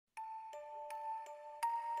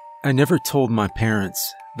I never told my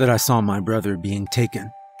parents that I saw my brother being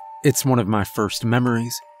taken. It's one of my first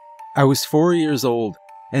memories. I was 4 years old,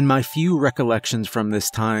 and my few recollections from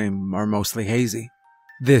this time are mostly hazy.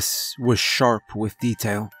 This was sharp with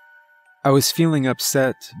detail. I was feeling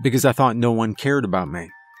upset because I thought no one cared about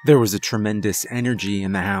me. There was a tremendous energy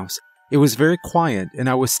in the house. It was very quiet, and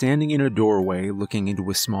I was standing in a doorway looking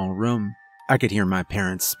into a small room. I could hear my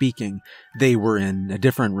parents speaking. They were in a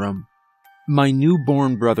different room. My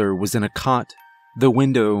newborn brother was in a cot. The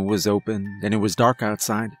window was open, and it was dark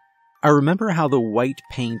outside. I remember how the white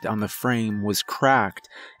paint on the frame was cracked,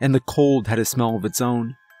 and the cold had a smell of its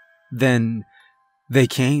own. Then they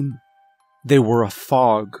came. They were a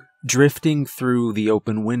fog, drifting through the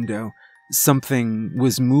open window. Something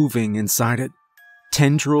was moving inside it.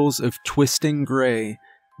 Tendrils of twisting gray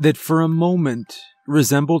that for a moment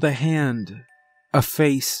resembled a hand, a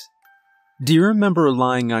face. Do you remember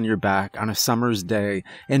lying on your back on a summer's day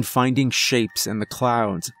and finding shapes in the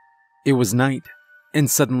clouds? It was night, and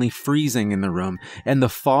suddenly freezing in the room, and the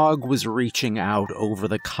fog was reaching out over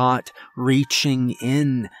the cot, reaching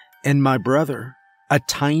in, and my brother, a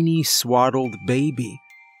tiny swaddled baby,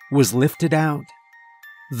 was lifted out.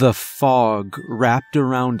 The fog wrapped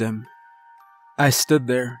around him. I stood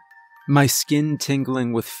there, my skin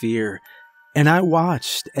tingling with fear, and I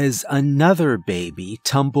watched as another baby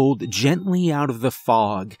tumbled gently out of the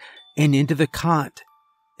fog and into the cot,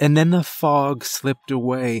 and then the fog slipped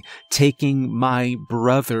away, taking my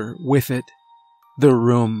brother with it. The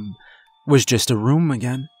room was just a room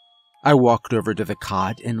again. I walked over to the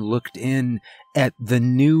cot and looked in at the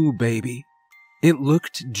new baby. It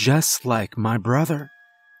looked just like my brother.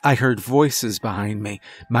 I heard voices behind me,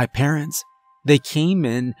 my parents. They came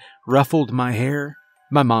in, ruffled my hair.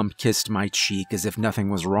 My mom kissed my cheek as if nothing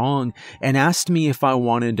was wrong and asked me if I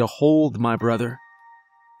wanted to hold my brother.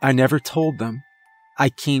 I never told them. I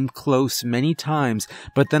came close many times,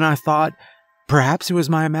 but then I thought perhaps it was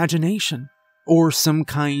my imagination or some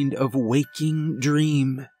kind of waking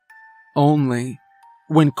dream. Only,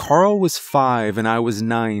 when Carl was 5 and I was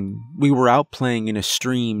 9, we were out playing in a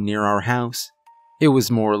stream near our house. It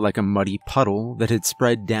was more like a muddy puddle that had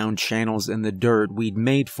spread down channels in the dirt we'd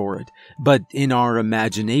made for it, but in our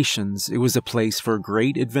imaginations, it was a place for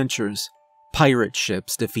great adventures. Pirate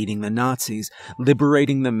ships defeating the Nazis,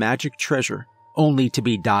 liberating the magic treasure, only to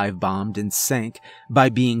be dive-bombed and sank by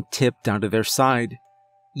being tipped onto their side.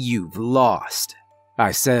 "You've lost,"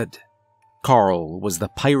 I said. Carl was the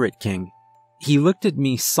Pirate King. He looked at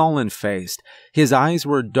me sullen-faced. His eyes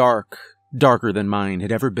were dark, darker than mine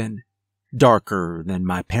had ever been. Darker than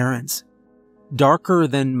my parents. Darker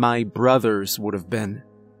than my brothers would have been.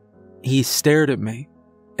 He stared at me,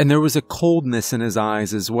 and there was a coldness in his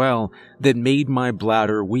eyes as well that made my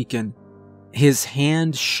bladder weaken. His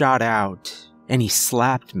hand shot out, and he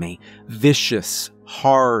slapped me, vicious,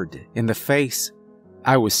 hard, in the face.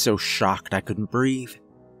 I was so shocked I couldn't breathe.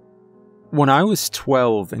 When I was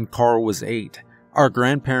 12 and Carl was 8, our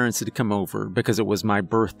grandparents had come over because it was my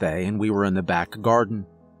birthday and we were in the back garden.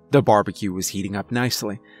 The barbecue was heating up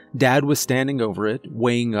nicely. Dad was standing over it,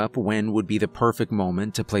 weighing up when would be the perfect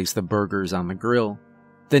moment to place the burgers on the grill.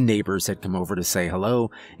 The neighbors had come over to say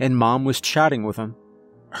hello, and Mom was chatting with them.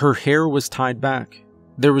 Her hair was tied back.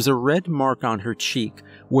 There was a red mark on her cheek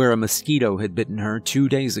where a mosquito had bitten her 2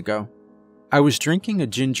 days ago. I was drinking a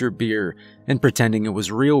ginger beer and pretending it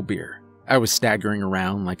was real beer. I was staggering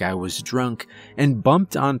around like I was drunk and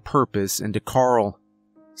bumped on purpose into Carl.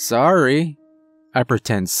 "Sorry," I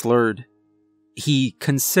pretend slurred. He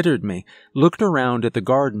considered me, looked around at the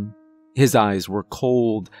garden. His eyes were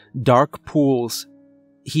cold, dark pools.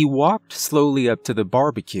 He walked slowly up to the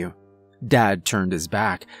barbecue. Dad turned his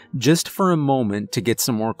back, just for a moment to get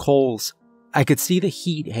some more coals. I could see the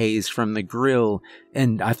heat haze from the grill,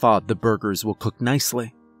 and I thought the burgers will cook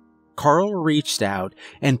nicely. Carl reached out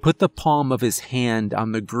and put the palm of his hand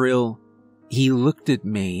on the grill. He looked at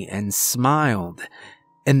me and smiled,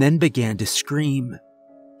 and then began to scream.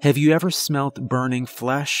 Have you ever smelt burning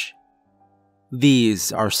flesh?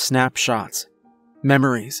 These are snapshots,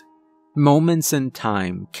 memories, moments in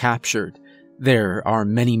time captured. There are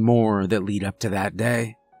many more that lead up to that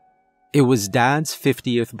day. It was Dad's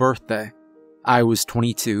 50th birthday. I was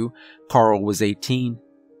 22, Carl was 18.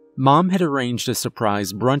 Mom had arranged a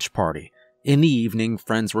surprise brunch party. In the evening,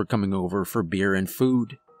 friends were coming over for beer and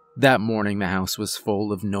food. That morning, the house was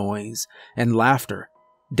full of noise and laughter.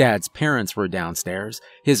 Dad's parents were downstairs,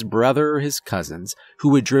 his brother, his cousins,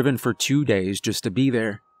 who had driven for 2 days just to be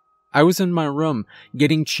there. I was in my room,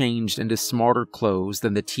 getting changed into smarter clothes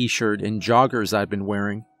than the t-shirt and joggers I'd been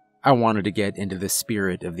wearing. I wanted to get into the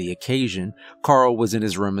spirit of the occasion. Carl was in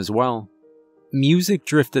his room as well. Music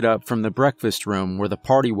drifted up from the breakfast room where the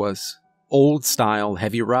party was. Old-style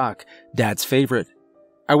heavy rock, Dad's favorite.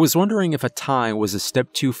 I was wondering if a tie was a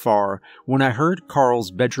step too far when I heard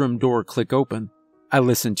Carl's bedroom door click open. I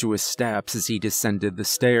listened to his steps as he descended the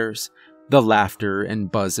stairs. The laughter and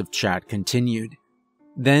buzz of chat continued.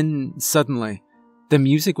 Then, suddenly, the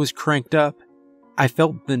music was cranked up. I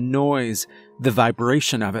felt the noise, the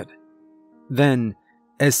vibration of it. Then,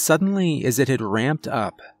 as suddenly as it had ramped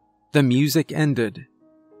up, the music ended.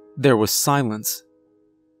 There was silence.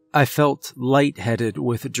 I felt lightheaded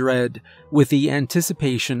with dread, with the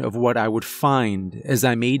anticipation of what I would find as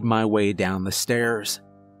I made my way down the stairs.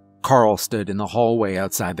 Carl stood in the hallway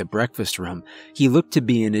outside the breakfast room. He looked to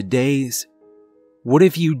be in a daze. "What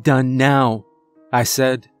have you done now?" I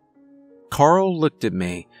said. Carl looked at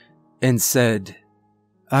me and said,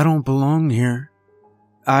 "I don't belong here.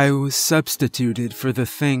 I was substituted for the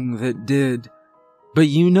thing that did. But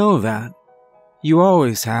you know that. You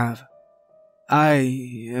always have.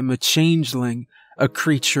 I am a changeling, a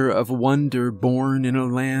creature of wonder born in a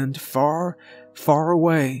land far, far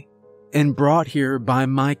away, and brought here by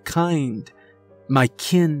my kind, my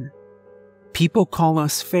kin. People call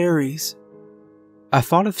us fairies." I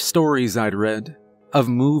thought of stories I'd read, of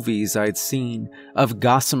movies I'd seen, of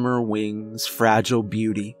gossamer wings, fragile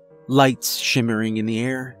beauty, lights shimmering in the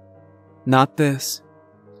air. Not this.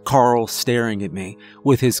 Carl staring at me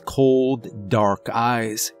with his cold, dark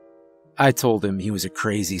eyes. I told him he was a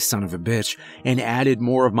crazy son of a bitch and added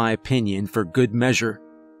more of my opinion for good measure.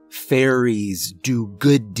 Fairies do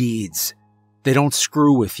good deeds. They don't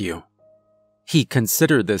screw with you. He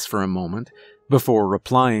considered this for a moment before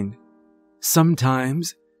replying,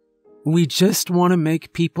 "Sometimes we just want to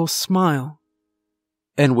make people smile."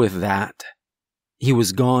 And with that, he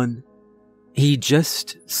was gone. He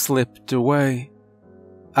just slipped away.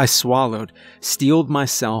 I swallowed, steeled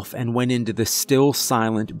myself, and went into the still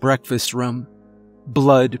silent breakfast room.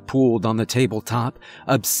 Blood pooled on the tabletop,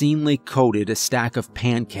 obscenely coated a stack of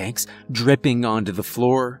pancakes, dripping onto the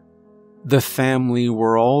floor. The family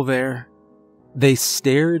were all there. They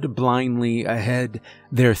stared blindly ahead,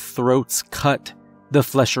 their throats cut, the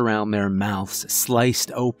flesh around their mouths sliced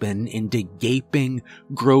open into gaping,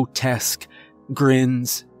 grotesque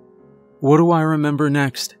grins. What do I remember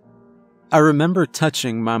next? I remember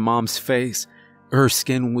touching my mom's face. Her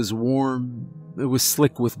skin was warm. It was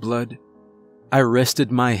slick with blood. I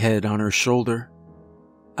rested my head on her shoulder.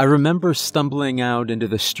 I remember stumbling out into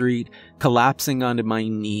the street, collapsing onto my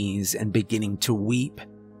knees and beginning to weep.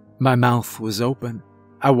 My mouth was open.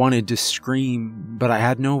 I wanted to scream, but I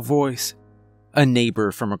had no voice. A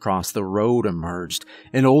neighbor from across the road emerged,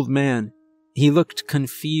 an old man. He looked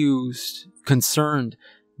confused, concerned.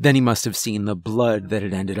 Then he must have seen the blood that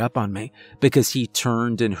had ended up on me, because he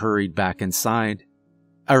turned and hurried back inside.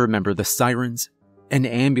 I remember the sirens, an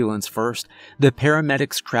ambulance first, the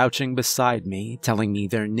paramedics crouching beside me, telling me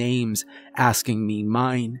their names, asking me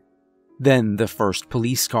mine. Then the first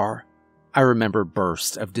police car. I remember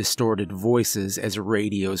bursts of distorted voices as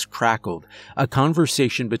radios crackled, a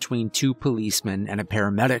conversation between two policemen and a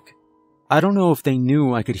paramedic. I don't know if they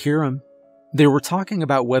knew I could hear them. They were talking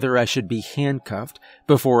about whether I should be handcuffed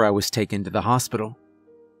before I was taken to the hospital.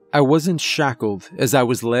 I wasn't shackled as I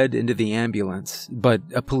was led into the ambulance, but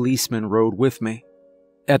a policeman rode with me.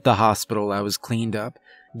 At the hospital, I was cleaned up,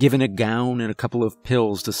 given a gown and a couple of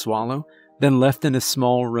pills to swallow, then left in a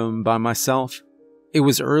small room by myself. It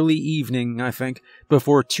was early evening, I think,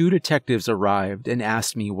 before two detectives arrived and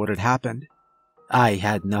asked me what had happened. I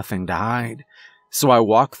had nothing to hide, so I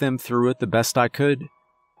walked them through it the best I could.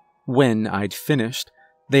 When I'd finished,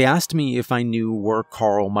 they asked me if I knew where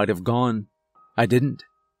Carl might have gone. I didn't.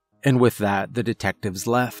 And with that, the detectives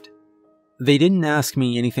left. They didn't ask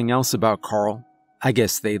me anything else about Carl. I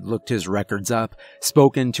guess they'd looked his records up,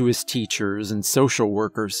 spoken to his teachers and social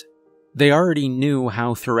workers. They already knew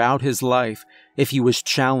how throughout his life, if he was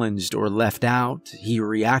challenged or left out, he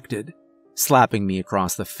reacted. Slapping me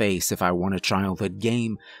across the face if I won a childhood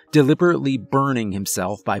game, deliberately burning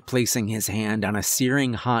himself by placing his hand on a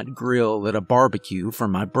searing hot grill at a barbecue for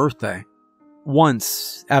my birthday.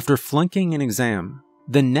 Once, after flunking an exam,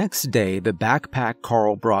 the next day the backpack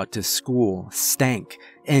Carl brought to school stank,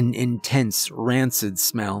 an intense, rancid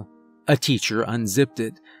smell. A teacher unzipped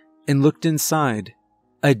it and looked inside.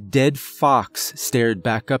 A dead fox stared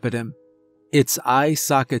back up at him. Its eye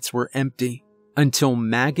sockets were empty, until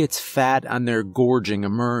maggots fat on their gorging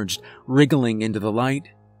emerged, wriggling into the light.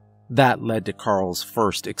 That led to Carl's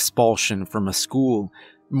first expulsion from a school.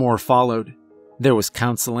 More followed. There was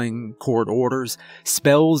counseling, court orders,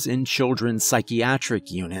 spells in children's psychiatric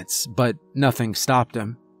units, but nothing stopped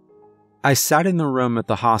him. I sat in the room at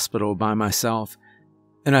the hospital by myself,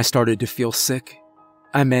 and I started to feel sick.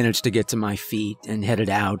 I managed to get to my feet and headed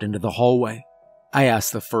out into the hallway. I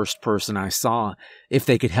asked the first person I saw if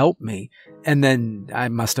they could help me, and then I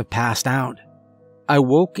must have passed out. I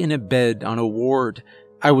woke in a bed on a ward.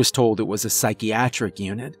 I was told it was a psychiatric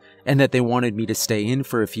unit, and that they wanted me to stay in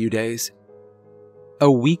for a few days.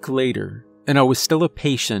 A week later, and I was still a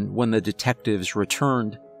patient when the detectives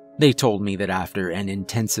returned. They told me that after an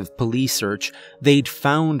intensive police search, they'd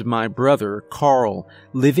found my brother, Carl,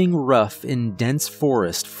 living rough in dense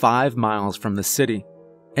forest 5 miles from the city,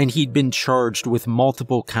 and he'd been charged with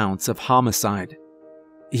multiple counts of homicide.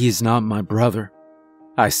 "He's not my brother,"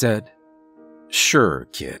 I said. "Sure,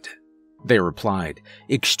 kid," they replied,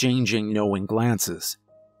 exchanging knowing glances.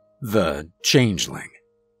 "The changeling."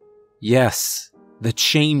 Yes, the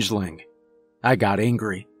changeling. I got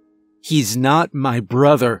angry. "He's not my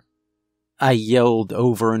brother," I yelled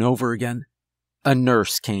over and over again. A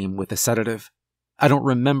nurse came with a sedative. I don't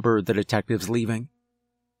remember the detectives leaving.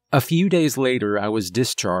 A few days later, I was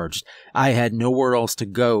discharged. I had nowhere else to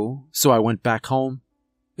go, so I went back home.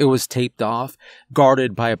 It was taped off,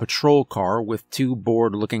 guarded by a patrol car with 2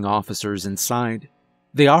 bored-looking officers inside.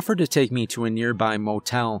 They offered to take me to a nearby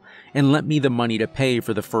motel and lent me the money to pay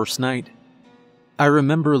for the first night. I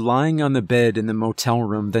remember lying on the bed in the motel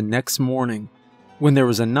room the next morning when there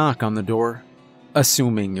was a knock on the door.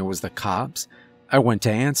 Assuming it was the cops, I went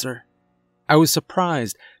to answer. I was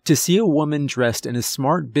surprised to see a woman dressed in a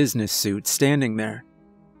smart business suit standing there.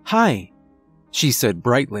 "Hi," she said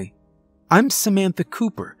brightly. "I'm Samantha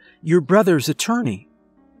Cooper, your brother's attorney."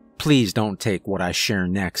 Please don't take what I share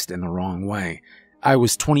next in the wrong way. I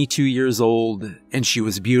was 22 years old, and she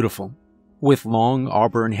was beautiful, with long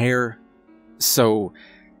auburn hair. So,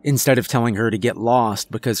 instead of telling her to get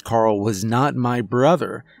lost because Carl was not my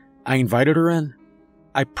brother, I invited her in.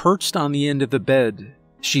 I perched on the end of the bed.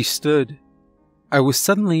 She stood. I was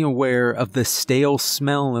suddenly aware of the stale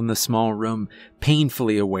smell in the small room,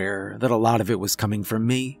 painfully aware that a lot of it was coming from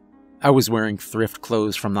me. I was wearing thrift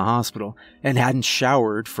clothes from the hospital and hadn't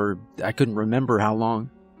showered for I couldn't remember how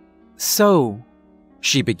long. "So,"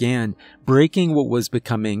 she began, breaking what was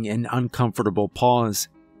becoming an uncomfortable pause,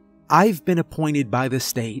 "I've been appointed by the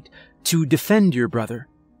state to defend your brother.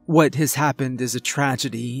 What has happened is a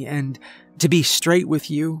tragedy, and to be straight with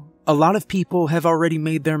you, a lot of people have already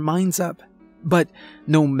made their minds up. But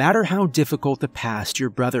no matter how difficult the past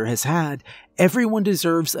your brother has had, everyone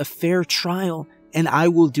deserves a fair trial, and I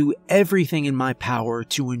will do everything in my power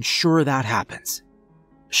to ensure that happens."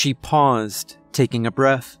 She paused, taking a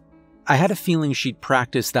breath. I had a feeling she'd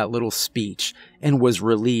practiced that little speech and was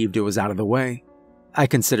relieved it was out of the way. I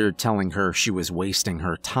considered telling her she was wasting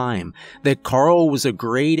her time, that Carl was a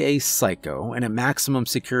grade A psycho and a maximum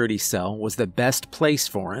security cell was the best place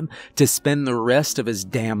for him to spend the rest of his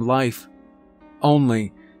damn life.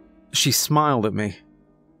 Only, she smiled at me.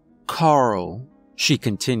 "Carl," she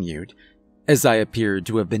continued, as I appeared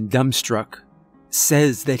to have been dumbstruck,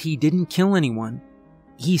 "says that he didn't kill anyone.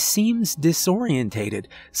 He seems disorientated,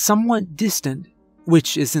 somewhat distant,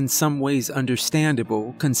 which is in some ways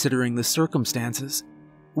understandable considering the circumstances.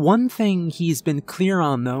 One thing he's been clear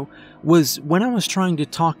on, though, was when I was trying to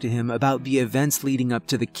talk to him about the events leading up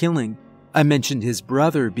to the killing, I mentioned his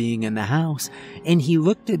brother being in the house, and he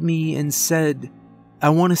looked at me and said, 'I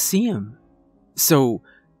want to see him.' So,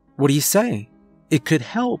 what do you say? It could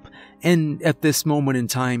help, and at this moment in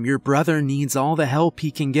time, your brother needs all the help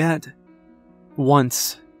he can get."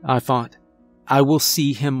 Once, I thought. I will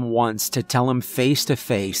see him once to tell him face to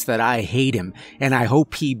face that I hate him and I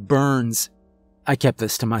hope he burns. I kept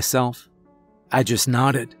this to myself. I just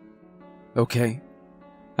nodded. "Okay,"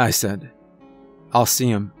 I said. "I'll see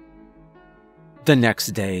him." The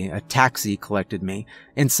next day, a taxi collected me,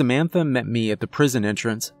 and Samantha met me at the prison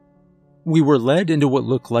entrance. We were led into what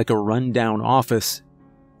looked like a rundown office.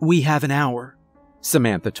 "We have an hour,"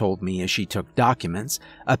 Samantha told me as she took documents,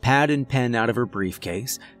 a pad and pen out of her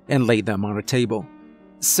briefcase, and laid them on a table.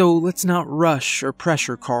 "So let's not rush or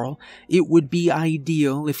pressure Carl. It would be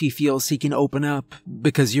ideal if he feels he can open up,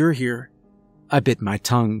 because you're here." I bit my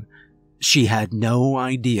tongue. She had no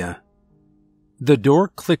idea. The door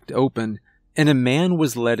clicked open, and a man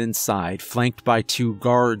was led inside, flanked by 2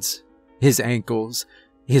 guards. His ankles,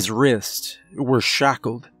 his wrists, were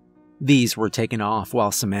shackled. These were taken off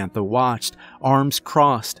while Samantha watched, arms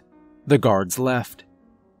crossed. The guards left.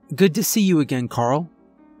 "Good to see you again, Carl,"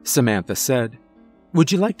 Samantha said.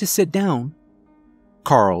 "Would you like to sit down?"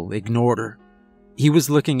 Carl ignored her. He was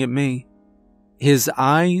looking at me. His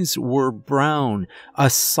eyes were brown, a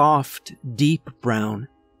soft, deep brown.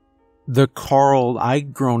 The Carl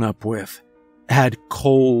I'd grown up with. had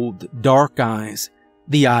cold, dark eyes,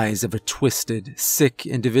 the eyes of a twisted, sick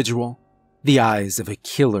individual, the eyes of a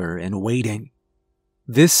killer in waiting.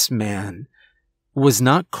 This man was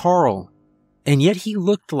not Carl, and yet he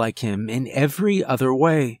looked like him in every other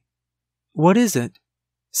way. "What is it?"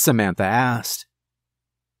 Samantha asked.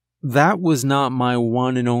 That was not my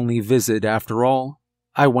one and only visit after all.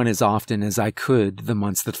 I went as often as I could the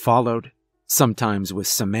months that followed, sometimes with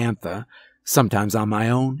Samantha, sometimes on my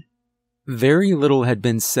own. Very little had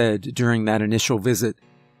been said during that initial visit.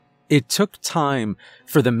 It took time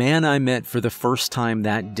for the man I met for the first time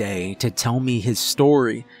that day to tell me his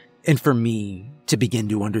story and for me to begin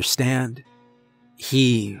to understand.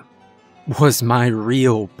 He was my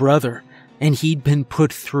real brother, and he'd been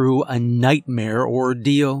put through a nightmare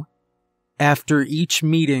ordeal. After each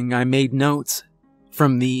meeting, I made notes.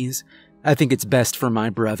 From these, I think it's best for my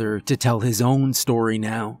brother to tell his own story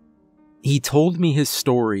now. He told me his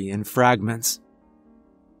story in fragments.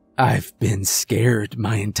 "I've been scared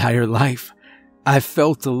my entire life. I've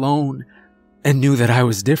felt alone and knew that I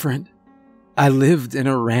was different. I lived in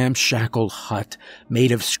a ramshackle hut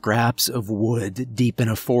made of scraps of wood deep in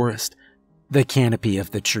a forest. The canopy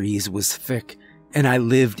of the trees was thick, and I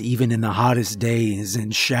lived even in the hottest days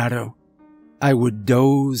in shadow. I would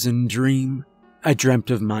doze and dream. I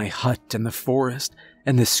dreamt of my hut and the forest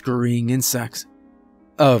and the scurrying insects.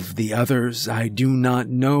 Of the others, I do not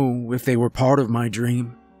know if they were part of my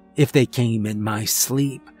dream, if they came in my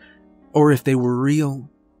sleep, or if they were real.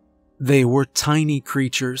 They were tiny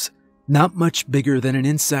creatures, not much bigger than an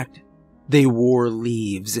insect. They wore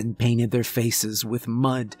leaves and painted their faces with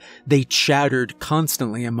mud. They chattered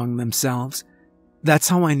constantly among themselves. That's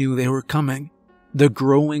how I knew they were coming. The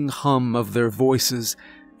growing hum of their voices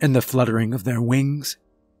and the fluttering of their wings.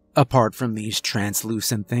 Apart from these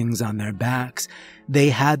translucent things on their backs, they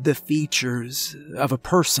had the features of a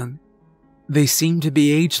person. They seemed to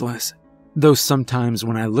be ageless, though sometimes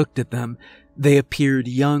when I looked at them, they appeared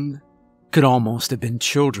young, could almost have been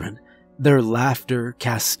children, their laughter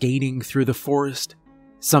cascading through the forest.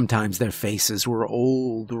 Sometimes their faces were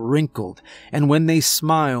old, wrinkled, and when they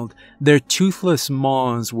smiled, their toothless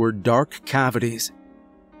maws were dark cavities.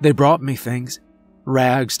 They brought me things.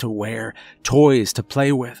 Rags to wear, toys to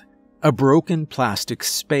play with, a broken plastic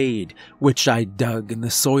spade which I dug in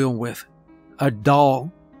the soil with, a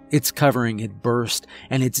doll, its covering had burst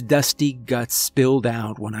and its dusty guts spilled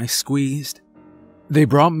out when I squeezed. They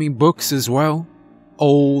brought me books as well,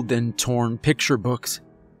 old and torn picture books.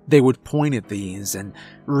 They would point at these and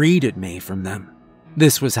read at me from them.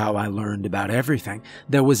 This was how I learned about everything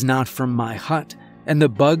that was not from my hut, and the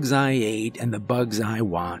bugs I ate and the bugs I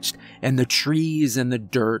watched, and the trees and the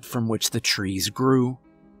dirt from which the trees grew.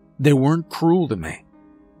 They weren't cruel to me.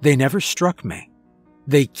 They never struck me.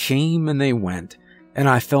 They came and they went, and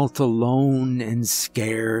I felt alone and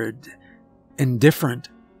scared and different.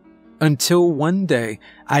 Until one day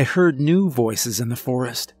I heard new voices in the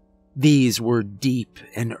forest. These were deep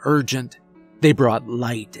and urgent. They brought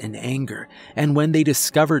light and anger, and when they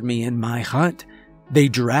discovered me in my hut, they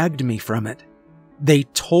dragged me from it. They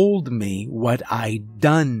told me what I'd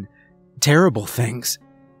done, terrible things.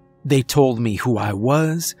 They told me who I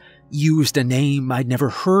was, used a name I'd never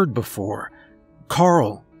heard before,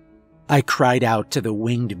 Carl. I cried out to the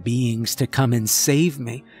winged beings to come and save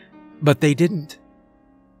me, but they didn't.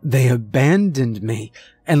 They abandoned me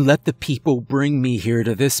and let the people bring me here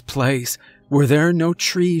to this place where there are no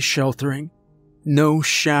trees sheltering, no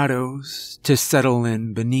shadows to settle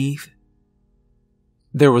in beneath.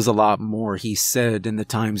 There was a lot more he said in the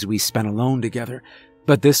times we spent alone together,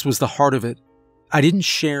 but this was the heart of it. I didn't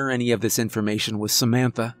share any of this information with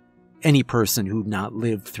Samantha. Any person who'd not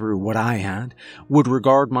lived through what I had would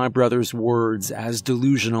regard my brother's words as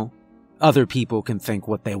delusional. Other people can think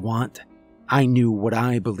what they want. I knew what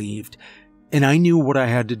I believed, and I knew what I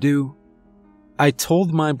had to do. I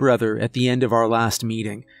told my brother at the end of our last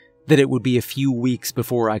meeting that it would be a few weeks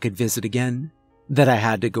before I could visit again, that I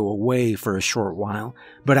had to go away for a short while,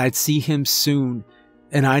 but I'd see him soon,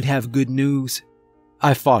 and I'd have good news.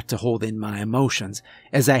 I fought to hold in my emotions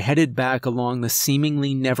as I headed back along the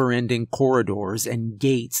seemingly never-ending corridors and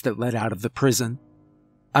gates that led out of the prison.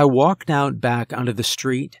 I walked out back onto the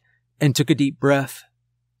street and took a deep breath.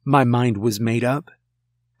 My mind was made up.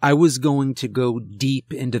 I was going to go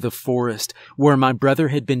deep into the forest where my brother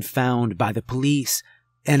had been found by the police,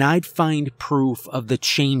 and I'd find proof of the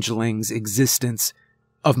changeling's existence,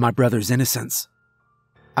 of my brother's innocence.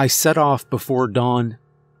 I set off before dawn.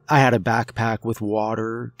 I had a backpack with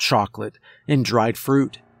water, chocolate, and dried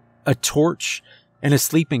fruit, a torch, and a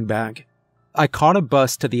sleeping bag. I caught a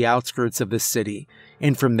bus to the outskirts of the city,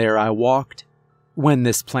 and from there I walked. When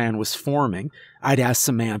this plan was forming, I'd asked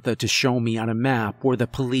Samantha to show me on a map where the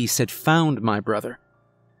police had found my brother.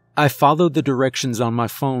 I followed the directions on my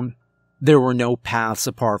phone. There were no paths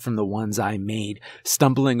apart from the ones I made,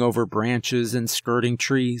 stumbling over branches and skirting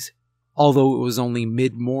trees. Although it was only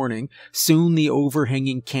mid-morning, soon the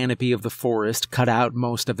overhanging canopy of the forest cut out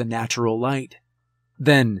most of the natural light.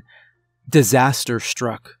 Then, disaster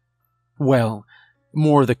struck. Well,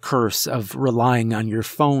 more the curse of relying on your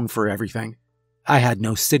phone for everything. I had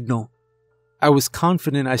no signal. I was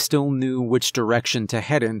confident I still knew which direction to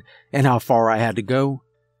head in and how far I had to go.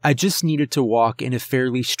 I just needed to walk in a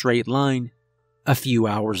fairly straight line. A few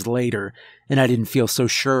hours later, and I didn't feel so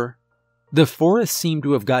sure. The forest seemed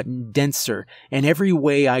to have gotten denser, and every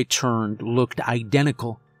way I turned looked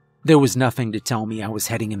identical. There was nothing to tell me I was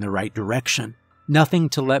heading in the right direction. Nothing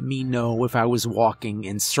to let me know if I was walking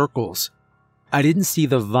in circles. I didn't see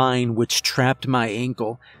the vine which trapped my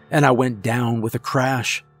ankle, and I went down with a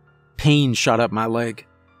crash. Pain shot up my leg.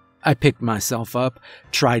 I picked myself up,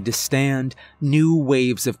 tried to stand. New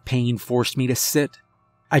waves of pain forced me to sit.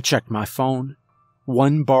 I checked my phone.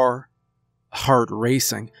 1 bar. Heart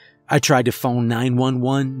racing. I tried to phone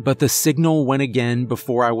 911, but the signal went again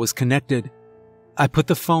before I was connected. I put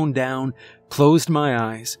the phone down, closed my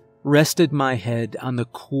eyes, rested my head on the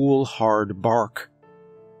cool, hard bark.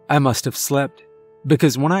 I must have slept,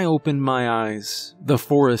 because when I opened my eyes, the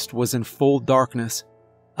forest was in full darkness.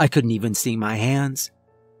 I couldn't even see my hands.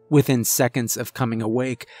 Within seconds of coming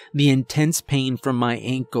awake, the intense pain from my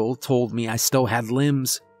ankle told me I still had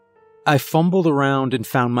limbs. I fumbled around and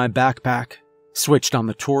found my backpack, switched on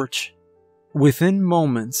the torch. Within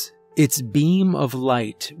moments, its beam of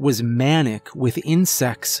light was manic with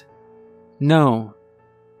insects. No,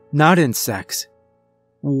 not insects.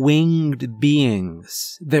 Winged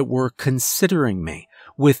beings that were considering me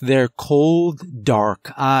with their cold,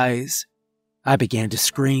 dark eyes. I began to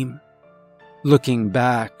scream. Looking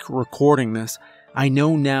back, recording this, I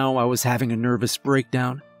know now I was having a nervous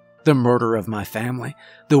breakdown. The murder of my family,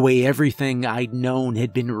 the way everything I'd known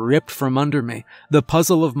had been ripped from under me, the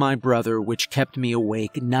puzzle of my brother which kept me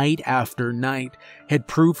awake night after night, had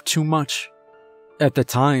proved too much. At the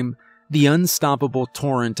time, the unstoppable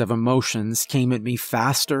torrent of emotions came at me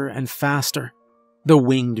faster and faster. The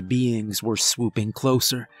winged beings were swooping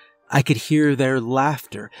closer. I could hear their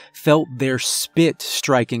laughter, felt their spit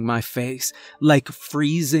striking my face, like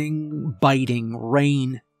freezing, biting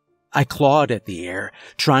rain. I clawed at the air,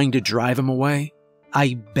 trying to drive them away.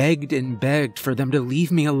 I begged and begged for them to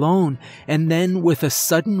leave me alone, and then with a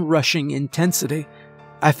sudden rushing intensity,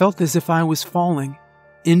 I felt as if I was falling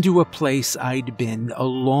into a place I'd been a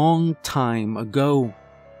long time ago.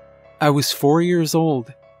 I was 4 years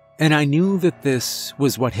old, and I knew that this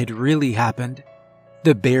was what had really happened.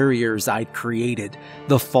 The barriers I'd created,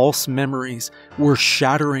 the false memories, were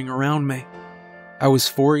shattering around me. I was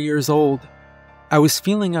 4 years old. I was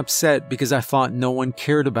feeling upset because I thought no one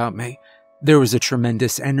cared about me. There was a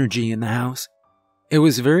tremendous energy in the house. It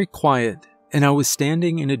was very quiet, and I was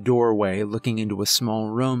standing in a doorway looking into a small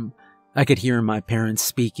room. I could hear my parents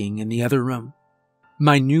speaking in the other room.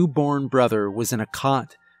 My newborn brother was in a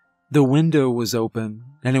cot. The window was open,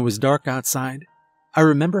 and it was dark outside. I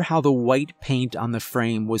remember how the white paint on the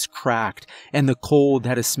frame was cracked, and the cold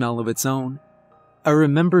had a smell of its own. I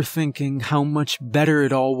remember thinking how much better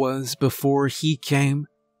it all was before he came,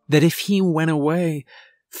 that if he went away,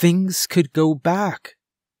 things could go back.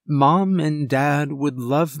 Mom and Dad would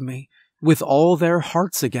love me with all their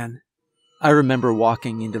hearts again. I remember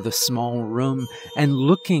walking into the small room and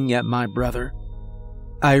looking at my brother.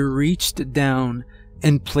 I reached down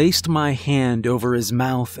and placed my hand over his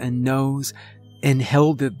mouth and nose and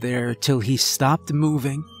held it there till he stopped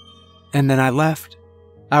moving, and then I left.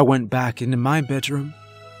 I went back into my bedroom.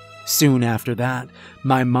 Soon after that,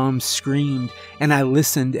 my mom screamed, and I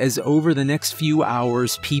listened as over the next few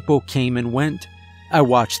hours people came and went. I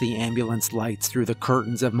watched the ambulance lights through the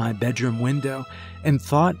curtains of my bedroom window and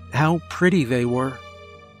thought how pretty they were.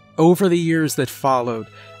 Over the years that followed,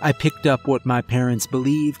 I picked up what my parents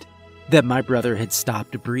believed, that my brother had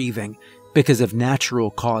stopped breathing because of natural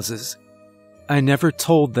causes. I never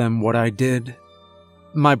told them what I did.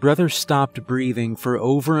 My brother stopped breathing for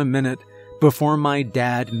over a minute before my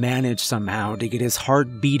dad managed somehow to get his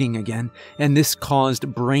heart beating again, and this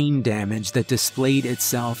caused brain damage that displayed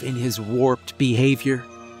itself in his warped behavior.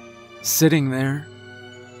 Sitting there,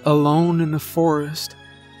 alone in the forest,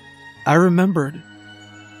 I remembered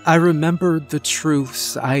the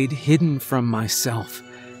truths I'd hidden from myself.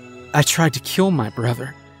 I tried to kill my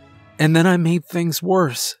brother, and then I made things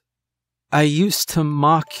worse. I used to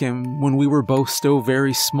mock him when we were both still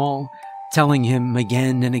very small, telling him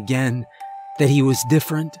again and again, that he was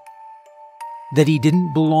different, that he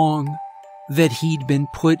didn't belong, that he'd been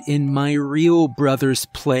put in my real brother's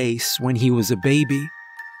place when he was a baby,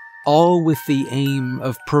 all with the aim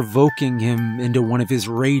of provoking him into one of his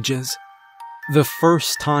rages. The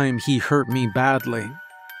first time he hurt me badly,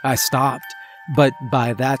 I stopped, but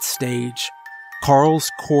by that stage,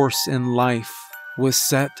 Carl's course in life was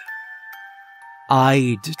set.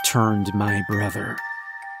 I'd turned my brother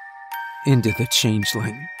into the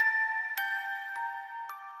changeling.